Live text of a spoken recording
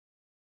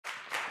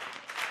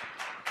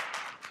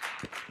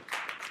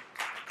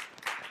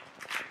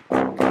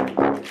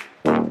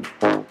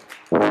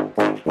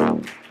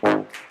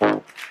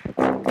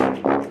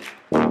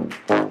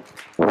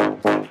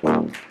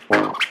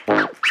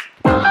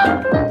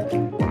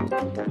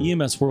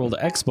EMS World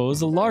Expo is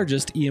the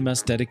largest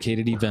EMS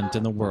dedicated event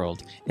in the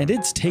world, and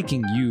it's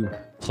taking you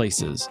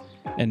places.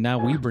 And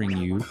now we bring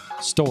you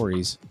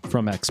stories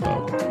from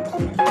Expo.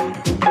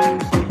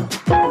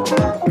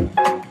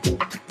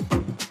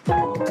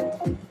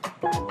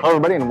 Hello,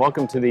 everybody, and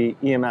welcome to the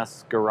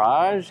EMS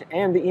Garage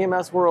and the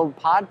EMS World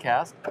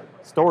Podcast,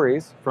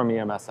 stories from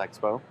EMS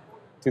Expo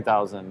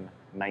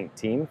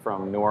 2019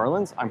 from New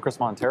Orleans. I'm Chris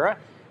Montera,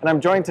 and I'm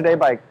joined today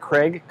by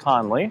Craig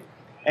Conley,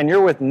 and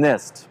you're with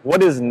NIST.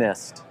 What is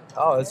NIST?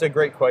 Oh, that's a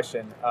great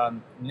question.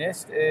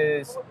 NIST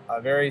is a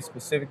very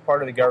specific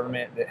part of the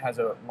government that has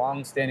a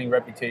long-standing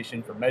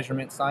reputation for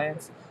measurement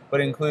science,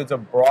 but includes a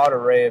broad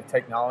array of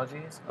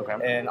technologies. Okay.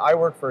 And I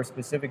work for a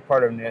specific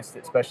part of NIST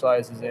that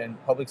specializes in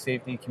public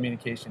safety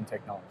communication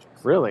technologies.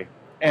 Really?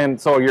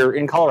 And so you're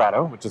in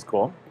Colorado, which is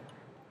cool.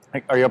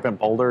 Are you up in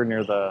Boulder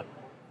near the...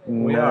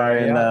 We are,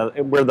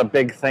 yeah. Where the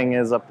big thing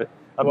is up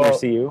near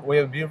CU? We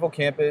have a beautiful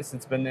campus.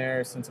 It's been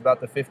there since about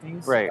the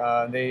 50s.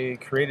 Right. They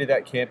created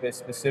that campus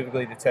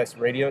specifically to test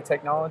radio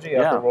technology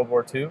after World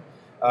War II.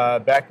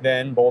 Back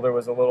then, Boulder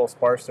was a little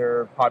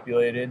sparser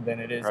populated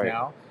than it is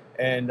now.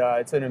 And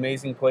it's an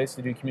amazing place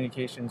to do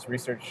communications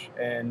research,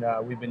 and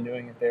we've been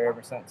doing it there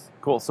ever since.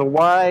 Cool. So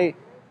why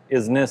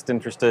is NIST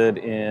interested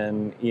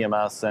in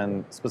EMS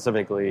and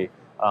specifically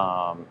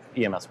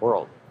EMS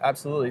World?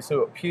 Absolutely.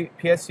 So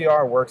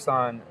PSCR works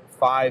on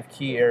 5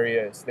 key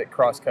areas that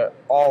cross-cut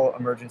all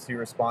emergency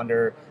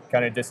responder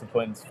kind of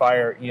disciplines: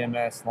 fire,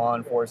 EMS, law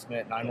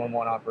enforcement,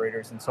 911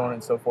 operators, and so on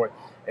and so forth.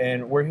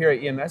 And we're here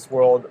at EMS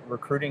World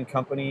recruiting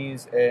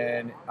companies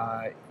and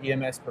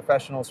EMS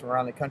professionals from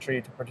around the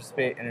country to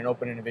participate in an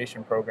open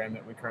innovation program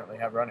that we currently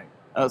have running.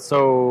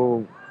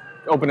 So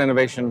open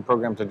innovation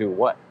program to do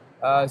what?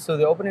 So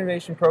the open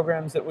innovation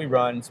programs that we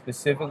run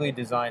specifically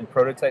design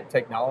prototype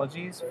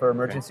technologies for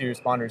emergency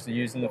responders to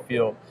use in the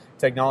field,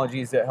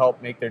 technologies that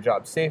help make their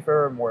jobs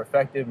safer, more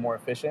effective, more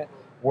efficient.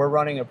 We're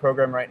running a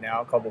program right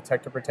now called the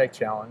Tech to Protect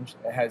Challenge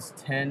that has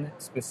 10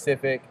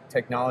 specific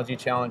technology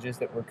challenges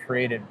that were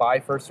created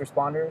by first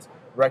responders,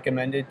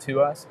 recommended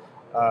to us,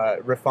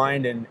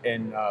 refined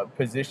and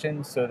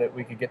positioned so that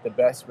we could get the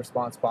best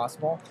response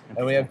possible.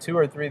 And we have 2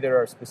 or 3 that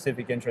are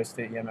specific interest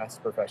to EMS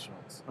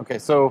professionals. Okay,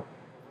 so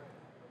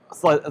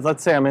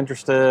let's say I'm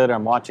interested,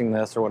 I'm watching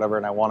this or whatever,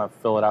 and I want to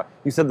fill it out.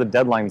 You said the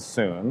deadline's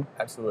soon.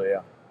 Absolutely,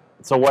 yeah.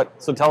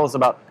 So tell us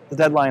about the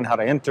deadline, how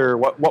to enter,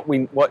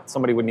 what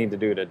somebody would need to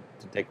do to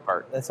take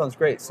part. That sounds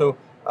great. So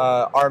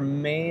our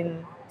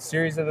main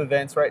series of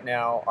events right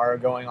now are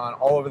going on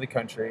all over the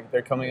country.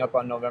 They're coming up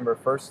on November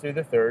 1st through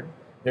the 3rd.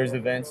 There's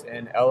events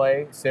in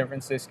LA, San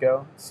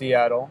Francisco,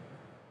 Seattle,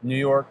 New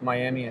York,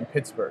 Miami, and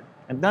Pittsburgh.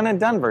 And done in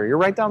Denver. You're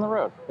right down the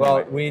road.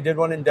 Well, we did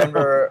one in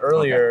Denver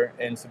earlier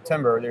in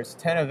September. There's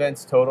 10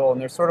 events total,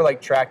 and they're sort of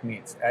like track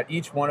meets. At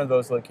each one of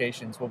those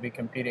locations, we'll be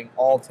competing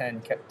all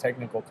 10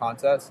 technical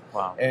contests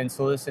and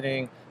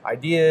soliciting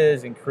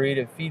ideas and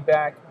creative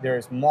feedback.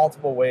 There's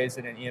multiple ways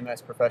that an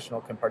EMS professional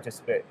can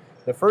participate.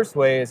 The first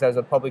way is as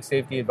a public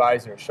safety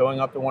advisor, showing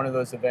up to one of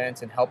those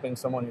events and helping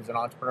someone who's an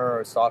entrepreneur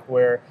or a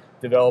software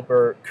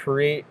developer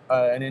create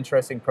an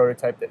interesting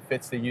prototype that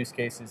fits the use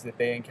cases that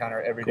they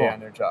encounter every day on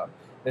their job.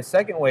 The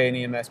second way an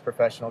EMS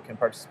professional can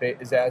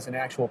participate is as an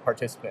actual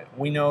participant.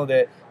 We know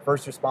that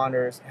first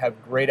responders have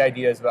great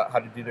ideas about how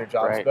to do their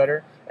jobs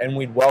better, and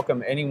we'd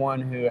welcome anyone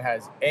who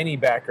has any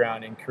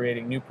background in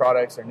creating new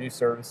products or new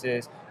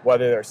services,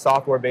 whether they're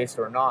software-based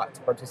or not,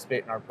 to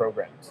participate in our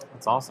programs.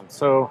 That's awesome.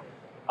 So,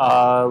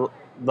 so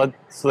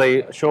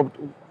they show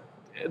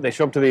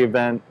up to the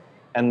event,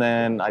 and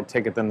then I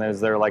take it then is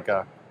there like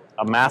a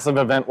massive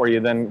event where you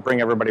then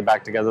bring everybody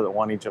back together that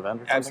won each event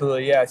or something?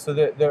 Absolutely, yeah. So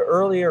the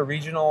earlier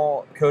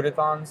regional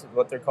codeathons,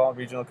 what they're called,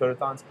 regional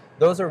codeathons,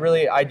 those are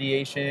really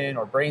ideation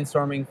or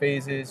brainstorming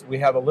phases. We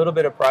have a little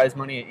bit of prize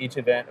money at each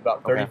event,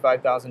 about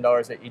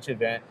 $35,000 at each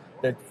event.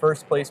 The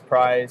first place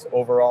prize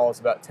overall is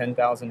about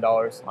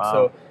 $10,000. Wow.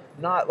 So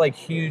not like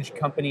huge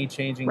company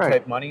changing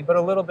type money, but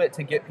a little bit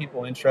to get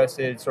people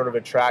interested, sort of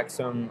attract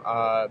some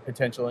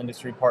potential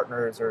industry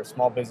partners or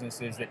small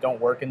businesses that don't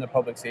work in the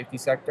public safety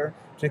sector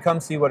to come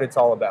see what it's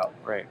all about.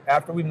 Right.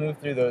 After we move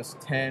through those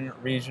 10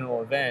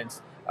 regional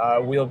events,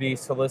 we'll be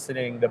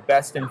soliciting the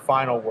best and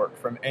final work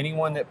from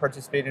anyone that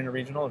participated in a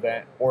regional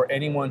event or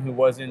anyone who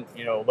wasn't,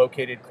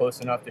 located close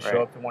enough to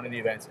show up to one of the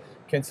events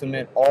can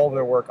submit all of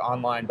their work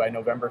online by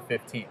November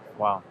 15th.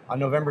 Wow. On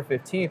November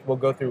 15th, we'll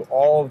go through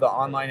all of the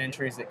online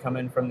entries that come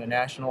in from the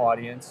national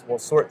audience. We'll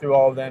sort through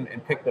all of them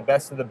and pick the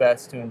best of the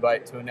best to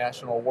invite to a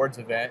national awards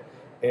event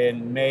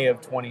in May of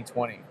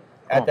 2020.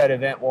 At that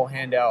event, we'll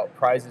hand out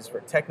prizes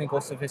for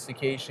technical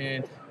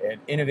sophistication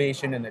and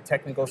innovation in the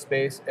technical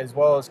space, as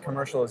well as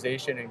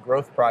commercialization and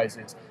growth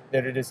prizes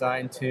that are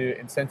designed to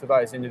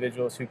incentivize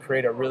individuals who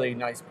create a really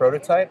nice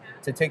prototype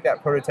to take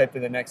that prototype to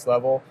the next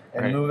level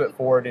and move it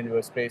forward into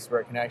a space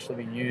where it can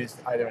actually be used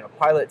either in a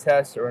pilot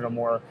test or in a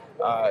more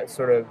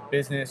sort of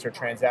business or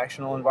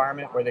transactional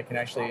environment where they can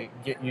actually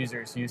get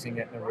users using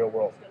it in the real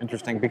world.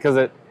 Interesting, because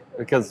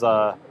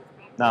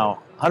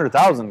Now,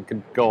 100,000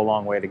 could go a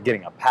long way to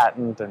getting a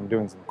patent and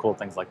doing some cool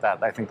things like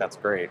that. I think that's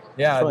great.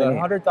 Yeah, really the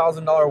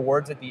 $100,000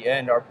 awards at the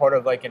end are part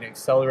of like an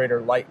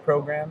Accelerator Lite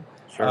program.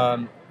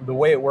 Sure. The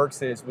way it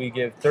works is we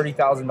give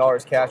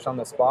 $30,000 cash on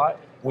the spot.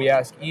 We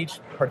ask each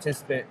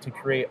participant to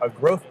create a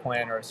growth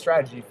plan or a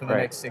strategy for the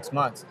next 6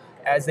 months.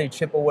 As they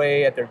chip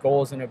away at their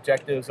goals and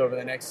objectives over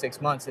the next 6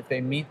 months, if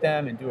they meet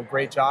them and do a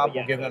great job,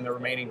 we'll give them the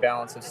remaining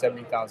balance of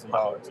 $70,000.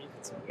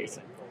 That's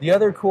amazing. The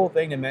other cool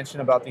thing to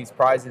mention about these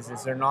prizes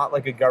is they're not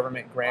like a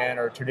government grant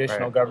or a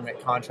traditional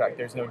government contract.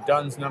 There's no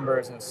DUNS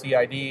numbers, no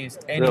CIDs.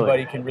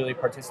 Anybody can really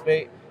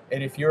participate.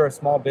 And if you're a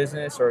small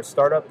business or a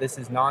startup, this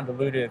is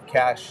non-dilutive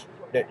cash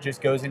that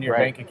just goes into your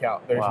bank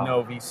account. There's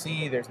no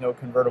VC, there's no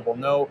convertible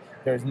note,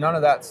 there's none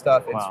of that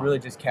stuff. It's really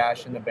just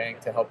cash in the bank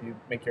to help you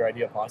make your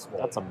idea possible.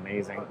 That's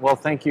amazing. Well,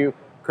 thank you.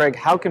 Craig,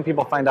 how can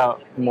people find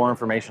out more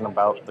information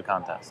about the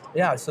contest?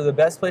 Yeah, so the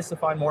best place to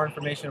find more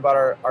information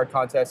about our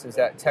contest is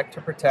at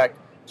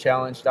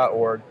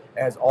tech2protectchallenge.org.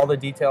 It has all the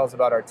details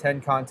about our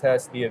 10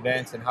 contests, the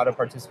events, and how to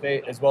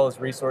participate, as well as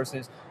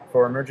resources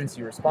for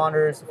emergency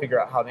responders to figure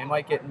out how they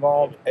might get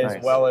involved,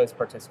 as well as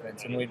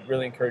participants. And we'd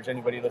really encourage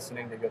anybody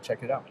listening to go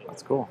check it out.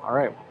 That's cool. All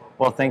right.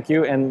 Well, thank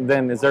you. And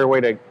then is there a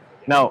way to,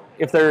 now,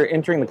 if they're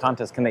entering the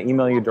contest, can they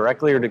email you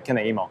directly, or can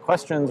they email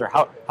questions, or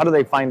how do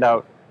they find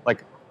out,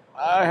 like,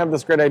 I have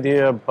this great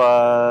idea,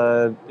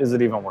 but is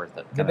it even worth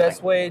it? The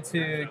best way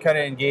to kind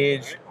of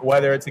engage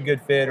whether it's a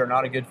good fit or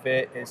not a good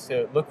fit is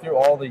to look through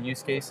all the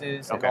use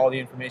cases and all the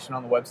information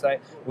on the website.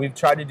 We've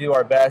tried to do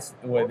our best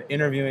with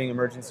interviewing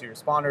emergency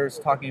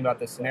responders, talking about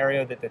the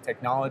scenario that the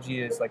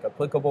technology is like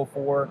applicable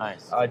for,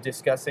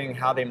 discussing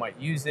how they might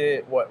use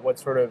it, what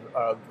sort of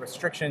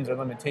restrictions or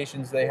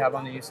limitations they have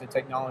on the use of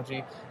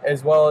technology,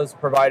 as well as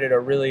provided a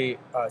really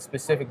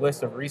specific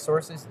list of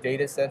resources,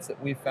 data sets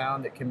that we've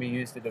found that can be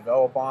used to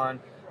develop on.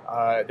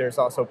 There's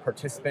also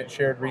participant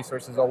shared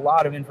resources, a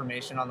lot of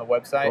information on the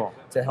website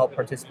to help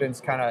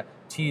participants kind of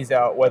tease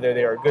out whether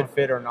they are a good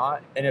fit or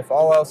not. And if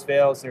all else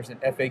fails, there's an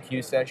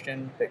FAQ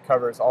section that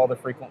covers all the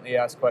frequently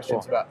asked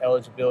questions about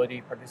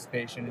eligibility,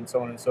 participation, and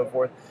so on and so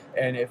forth.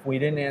 And if we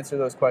didn't answer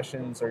those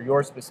questions or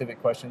your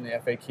specific question in the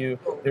FAQ,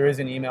 there is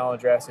an email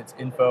address. It's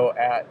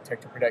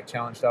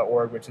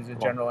info@tech2protectchallenge.org, which is a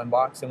general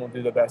inbox, and we'll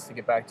do the best to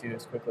get back to you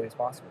as quickly as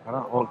possible.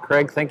 Well,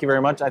 Craig, thank you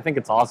very much. I think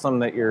it's awesome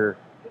that you're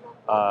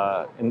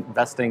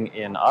investing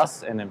in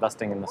us and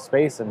investing in the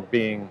space and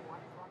being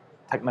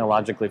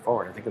technologically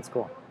forward. I think it's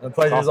cool. The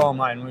pleasure is all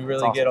mine. We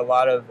really get a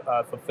lot of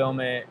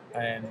fulfillment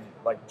and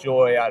like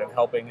joy out of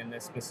helping in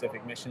this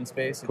specific mission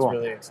space. It's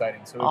really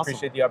exciting. So we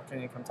appreciate the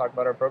opportunity to come talk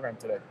about our program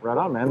today. Right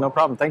on, man. No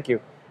problem. Thank you.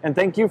 And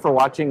thank you for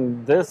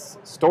watching this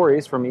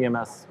Stories from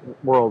EMS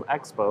World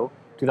Expo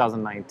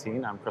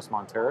 2019. I'm Chris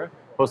Montera,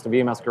 host of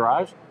EMS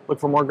Garage. Look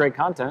for more great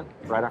content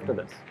right after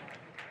this.